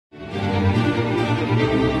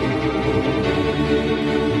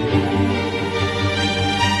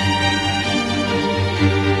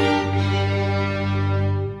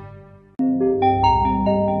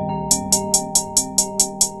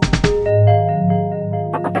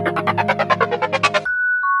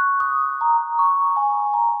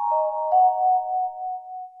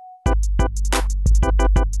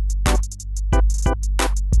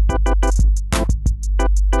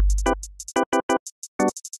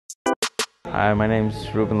Hi, my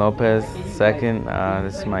name's Ruben Lopez. Second,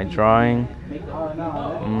 this is my drawing.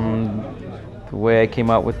 The way I came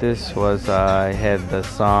up with this was I had the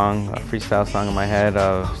song, a freestyle song in my head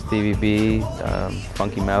of Stevie B,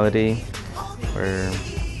 Funky Melody, where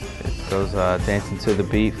it goes dancing to the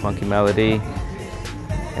beat, funky melody.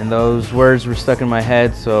 And those words were stuck in my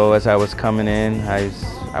head, so as I was coming in,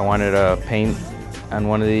 I wanted to paint on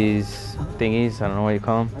one of these thingies, I don't know what you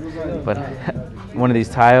call them, but one of these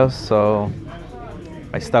tiles, so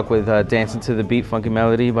I stuck with Dancing to the Beat, Funky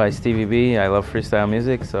Melody by Stevie B. I love freestyle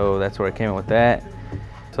music, so that's where I came up with that.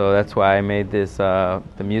 So that's why I made this, the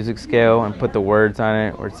music scale, and put the words on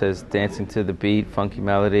it where it says Dancing to the Beat, Funky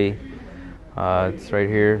Melody. It's right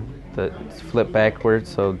here. It's flipped backwards,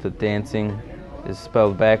 so the dancing is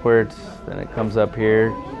spelled backwards. Then it comes up here,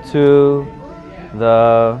 to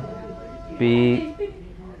the beat,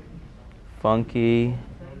 funky,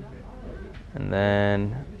 and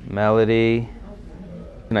then melody.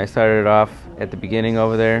 And I started off at the beginning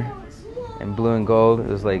over there in blue and gold.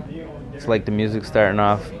 It's like the music starting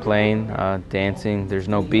off playing, dancing. There's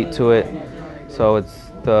no beat to it, so it's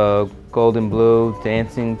the gold and blue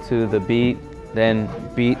dancing to the beat. Then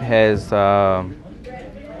beat has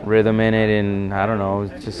rhythm in it, and I don't know,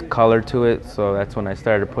 just color to it. So that's when I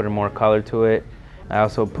started putting more color to it. I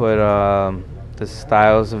also put the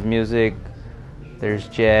styles of music. There's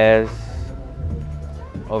jazz.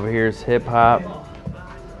 Over here is hip hop.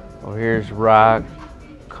 Over here's rock,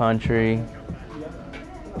 country,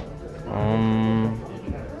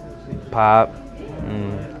 pop.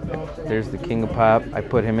 There's the king of pop. I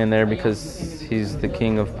put him in there because he's the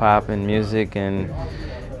king of pop and music, and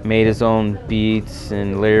made his own beats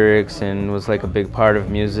and lyrics and was like a big part of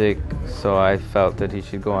music. So I felt that he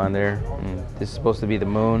should go on there. And this is supposed to be the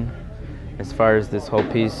moon. As far as this whole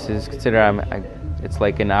piece is considered, it's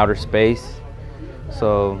like in outer space.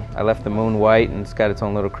 So I left the moon white, and it's got its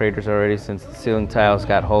own little craters already since the ceiling tile's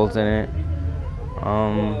got holes in it.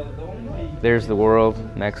 There's the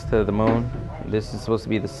world next to the moon. This is supposed to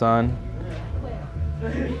be the sun.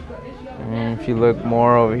 If you look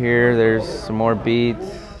more over here, there's some more beats.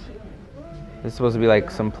 This is supposed to be like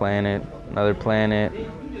some planet, another planet,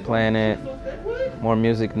 more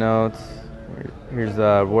music notes. Here's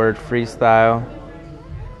the word freestyle.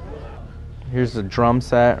 Here's the drum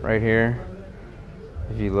set right here.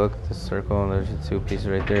 If you look at the circle, there's the two pieces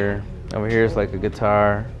right there. Over here is like a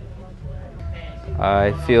guitar.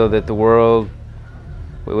 I feel that the world,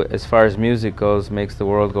 as far as music goes, makes the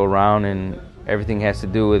world go round, and everything has to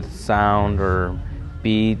do with sound or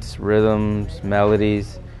beats, rhythms,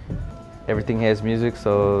 melodies. Everything has music,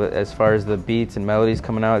 so as far as the beats and melodies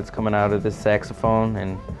coming out, it's coming out of this saxophone,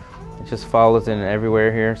 and it just follows in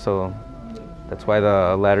everywhere here. So that's why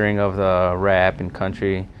the lettering of the rap and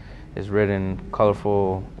country is written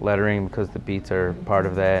colorful lettering, because the beats are part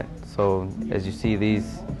of that. So as you see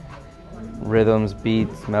these rhythms,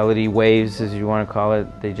 beats, melody, waves, as you want to call it,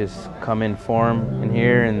 they just come in form in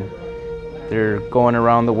here, and they're going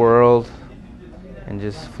around the world and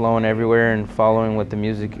just flowing everywhere and following with the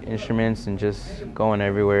music instruments and just going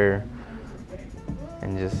everywhere.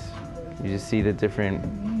 And you just see the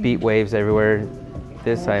different beat waves everywhere.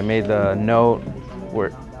 This, I made the note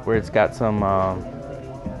where it's got some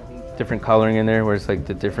different coloring in there, where it's like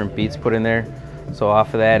the different beats put in there. So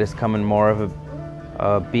off of that is coming more of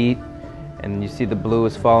a beat, and you see the blue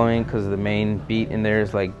is following because the main beat in there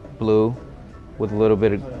is like blue with a little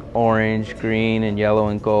bit of orange, green, and yellow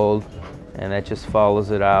and gold, and that just follows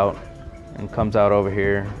it out and comes out over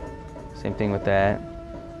here. Same thing with that.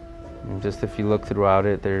 And just if you look throughout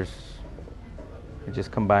it, it just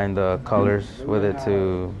combined the colors with it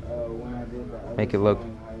to make it look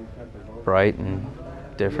bright and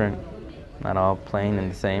different, not all plain and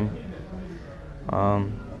the same.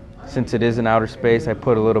 Since it is in outer space, I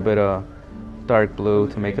put a little bit of dark blue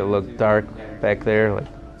to make it look dark back there. Like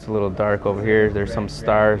it's a little dark over here. There's some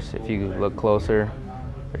stars. If you look closer,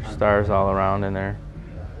 there's stars all around in there.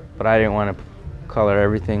 But I didn't want to color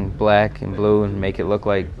everything black and blue and make it look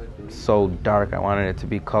like so dark. I wanted it to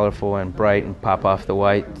be colorful and bright and pop off the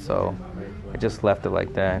white, so I just left it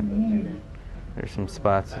like that. There's some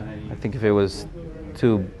spots. I think if it was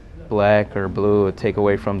too black or blue, it would take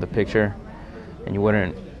away from the picture, and you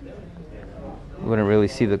wouldn't really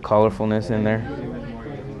see the colorfulness in there.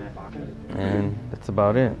 And that's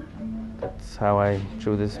about it. That's how I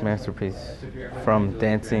drew this masterpiece, from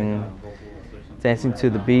Dancing to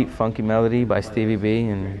the Beat, Funky Melody by Stevie B,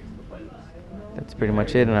 and that's pretty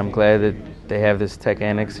much it. And I'm glad that they have this tech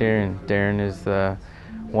annex here, and Darren is the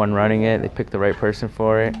one running it. They picked the right person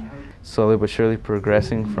for it. Slowly but surely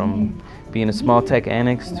progressing from being a small tech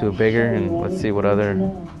annex to a bigger, and let's see what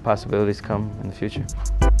other possibilities come in the future.